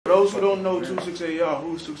those who don't know 26AR,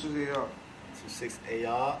 who's 26AR?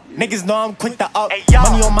 26AR. Niggas know I'm quick to up.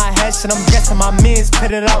 Money on my head, shit, I'm guessing my mans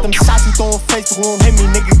pit it up. Them shots you throwin' Facebook won't hit me,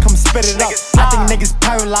 nigga, come spit it up. I think niggas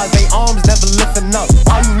paralyzed, they arms never lifting up.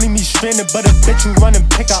 Why you leave me stranded, but a bitch you run and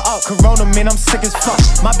pick her up? Corona, man, I'm sick as fuck.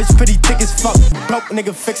 My bitch pretty thick as fuck. Broke,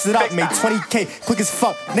 nigga, fix it up. Made 20K, quick as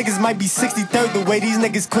fuck. Niggas might be 63rd the way these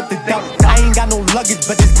niggas quick to duck. I ain't got no luggage,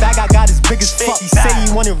 but this bag I got is big as fuck. He say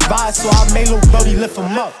he wanna ride, so I made lil' Brody lift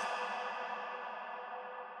him up.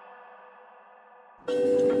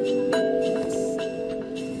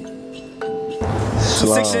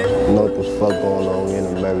 Slow. Know what the fuck going on. Me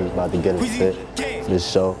and Mary about to get a fit for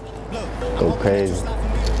this show. Go crazy.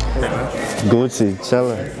 Gucci,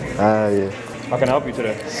 chillin'. Yeah. How can I help you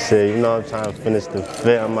today? Shit, you know I'm trying to finish the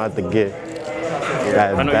fit I'm about to get.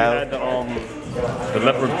 I know you had the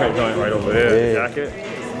leopard print joint right over there, the jacket.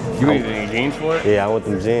 You need any jeans for it? Yeah, I want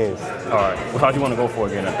them jeans. Alright, well, how do you want to go for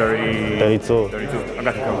it again? A 30? 32. 32. I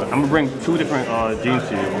got you covered. I'm gonna bring 2 different jeans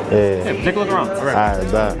to you. Yeah. Take a look around.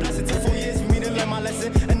 Alright, bye.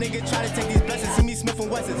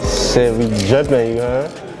 Shit, we drippin', you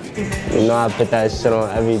heard? You know I put that shit on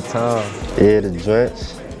every time. Yeah, the drench.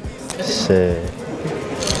 Shit.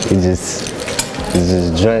 You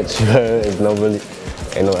just drench, you heard? There's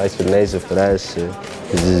ain't no explanation for that shit.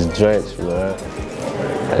 It's just drench, you heard?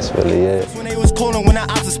 That's really it. When they was calling, when the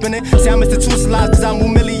ops are spinning, say I missed the two slides cause I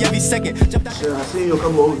move Millie every second. Shit, I seen you a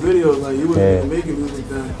couple old videos, like you was making music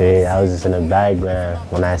then. Yeah, I was just in the background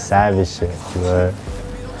when that savage shit, you heard?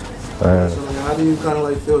 So like, how do you kind of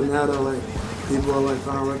like feel now that like people are like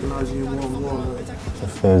kind of recognizing you more and more? Like? It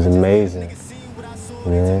feels amazing.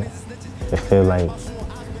 Yeah, it feels like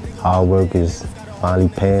hard work is finally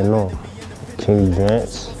paying off. King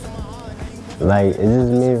Drench, like it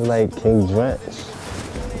just means like King Drench.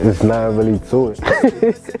 It's not really to it.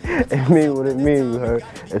 It means what it means, you heard?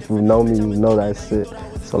 If you know me, you know that shit.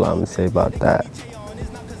 That's all I'm gonna say about that.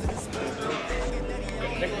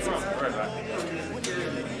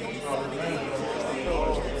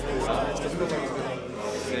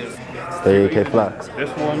 38K fly.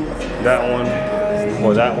 This one, that one,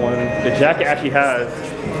 or that one. The jacket actually has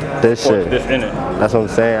this shit. This in it. That's what I'm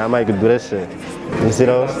saying. I might could do this shit. You see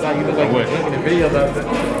those? I wish. I'll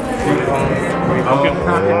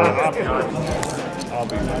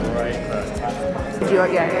be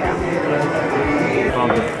right back.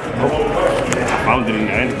 I didn't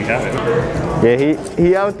think have it. Yeah,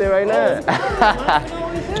 he out there right now.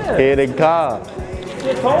 He in the car.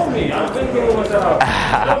 You told me. I've been doing what's up.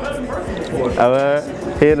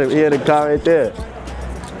 He in the car right there.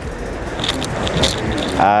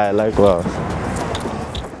 Alright, likewise.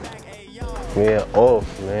 Me and Off,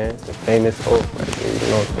 man. The famous Off right there. You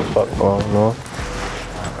know what the fuck going on.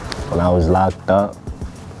 When I was locked up,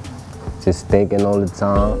 just thinking all the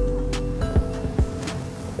time.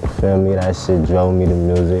 You feel me? That shit drove me to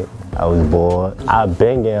music. I was bored. I've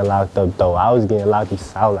been getting locked up though. I was getting locked up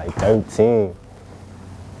since I was like 13.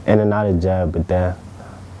 In and out of jail, but then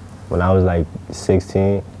when I was like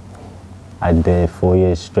 16, I did 4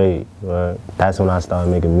 years straight. Right? That's when I started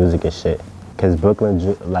making music and shit. Cause Brooklyn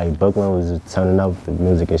was just turning up the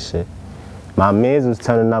music and shit. My mans was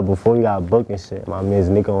turning up before we got booked and shit. My mans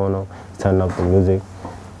Nico on them was turning up the music.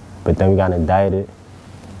 But then we got indicted.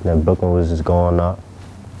 And then Brooklyn was just going up.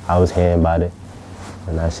 I was hearing about it.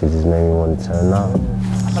 And that shit just made me want to turn up. I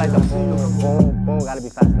feel like the boom, boom, boom, gotta be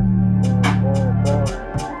faster. Boom, boom, boom.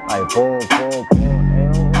 Like boom, boom, boom.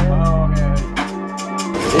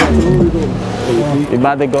 We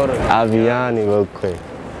about to go to Aviani real quick.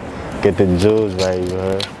 Get the jewels right, you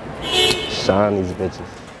heard? Shine these bitches.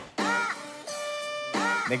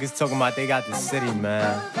 Niggas talking about they got the city,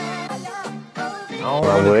 man. I don't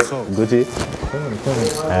My boy, Gucci.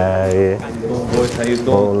 Yeah. Boys, how you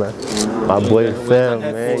doing? My boy Phil,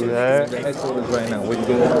 man, you heard? Right now, what you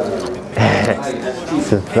doing?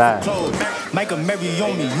 It's a fly. Mike and Mary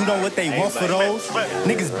on me, you know what they want for those?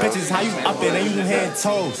 Niggas bitches, how you up it and you hand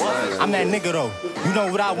toes? I'm that nigga though, you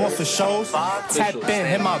know what I want for shows? Tap in,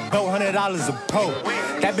 hit my belt, $100 a pro.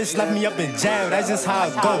 That bitch left me up in jail, that's just how I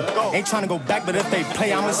go. Ain't tryna go back, but if they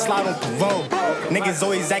play, I'ma slide on parole. Niggas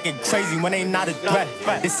always acting crazy when they not a threat.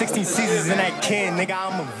 There's 16 seasons in that can, nigga,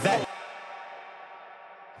 I'm a vet.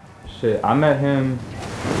 Shit, I met him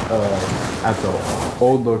at the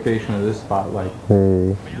old location of this spot, like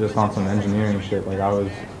just on some engineering shit. Like I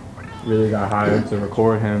really got hired to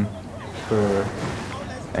record him for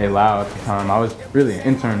A Loud at the time. I was really an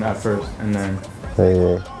intern at first, and then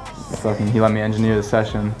he let me engineer the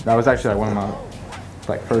session. That was actually like one of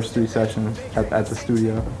my first 3 sessions at the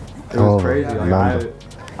studio. It was crazy. Like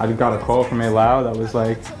I got a call from A Loud that was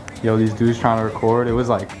like, yo, these dudes trying to record. It was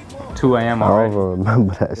like 2 a.m. I already. don't even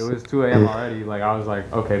remember that It shit. was 2 a.m. already. Like, I was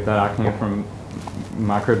like, okay, bet I came from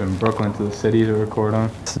my crib in Brooklyn to the city to record on.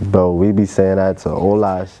 Bro, we be saying that to all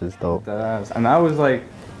our shits though. And that was like,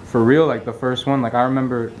 for real, like the first one. Like, I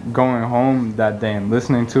remember going home that day and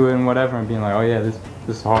listening to it and whatever and being like, oh yeah, this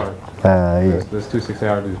is hard. Yeah. This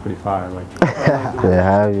 268 is pretty fire. Like, Yeah,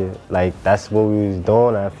 have you? Like, that's what we was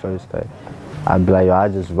doing at first. Like, I'd be like, yo, I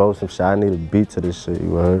just wrote some shit. I need a beat to this shit,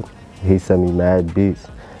 you heard? He sent me mad beats.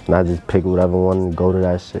 And I just pick whatever one and go to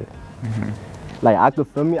that shit. Like, I could,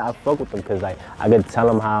 feel me, I fuck with them because, like, I could tell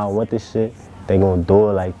them how I want this shit. They gonna do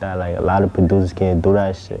it like that. Like, a lot of producers can't do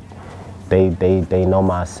that shit. They know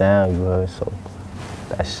my sound, you heard? So,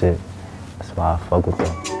 that shit, that's why I fuck with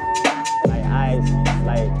them.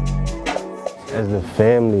 Like, as the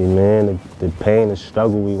family, man, the pain, the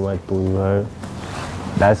struggle we went through, you heard?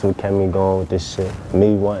 That's what kept me going with this shit.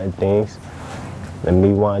 Me wanting things and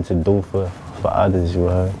me wanting to do for others, you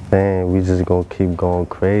heard? Man, we just gonna keep going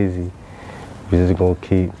crazy. We just gonna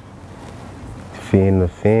keep feeding the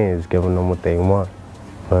fans, giving them what they want,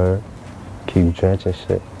 you heard? Keep drenching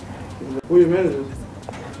shit. Who your managers?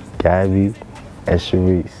 Gabby and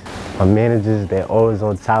Sharice. My managers, they're always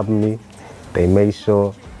on top of me. They make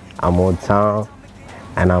sure I'm on time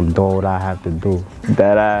and I'm doing what I have to do.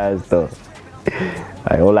 That ass though.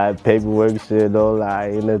 Like all that paperwork shit, all that, I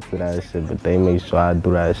ain't into that shit, but they make sure I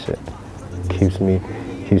do that shit. Keeps me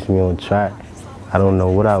on track. I don't know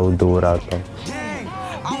what I would do without them.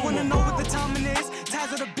 I wanna know what the timing is.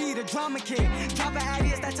 Ties of the beat, a drama kid. Drop an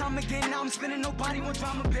ideas that time again. Now I'm spinning, nobody want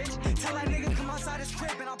drama, bitch. Tell that nigga come outside his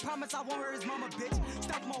crib, and I promise I won't hurt his mama, bitch.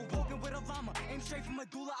 Stop mo, walking with a llama. Aim straight from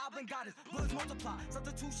medulla oblongata. Bullets multiply,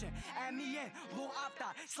 substitution. Add me in, low opta,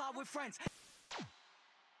 slide with friends.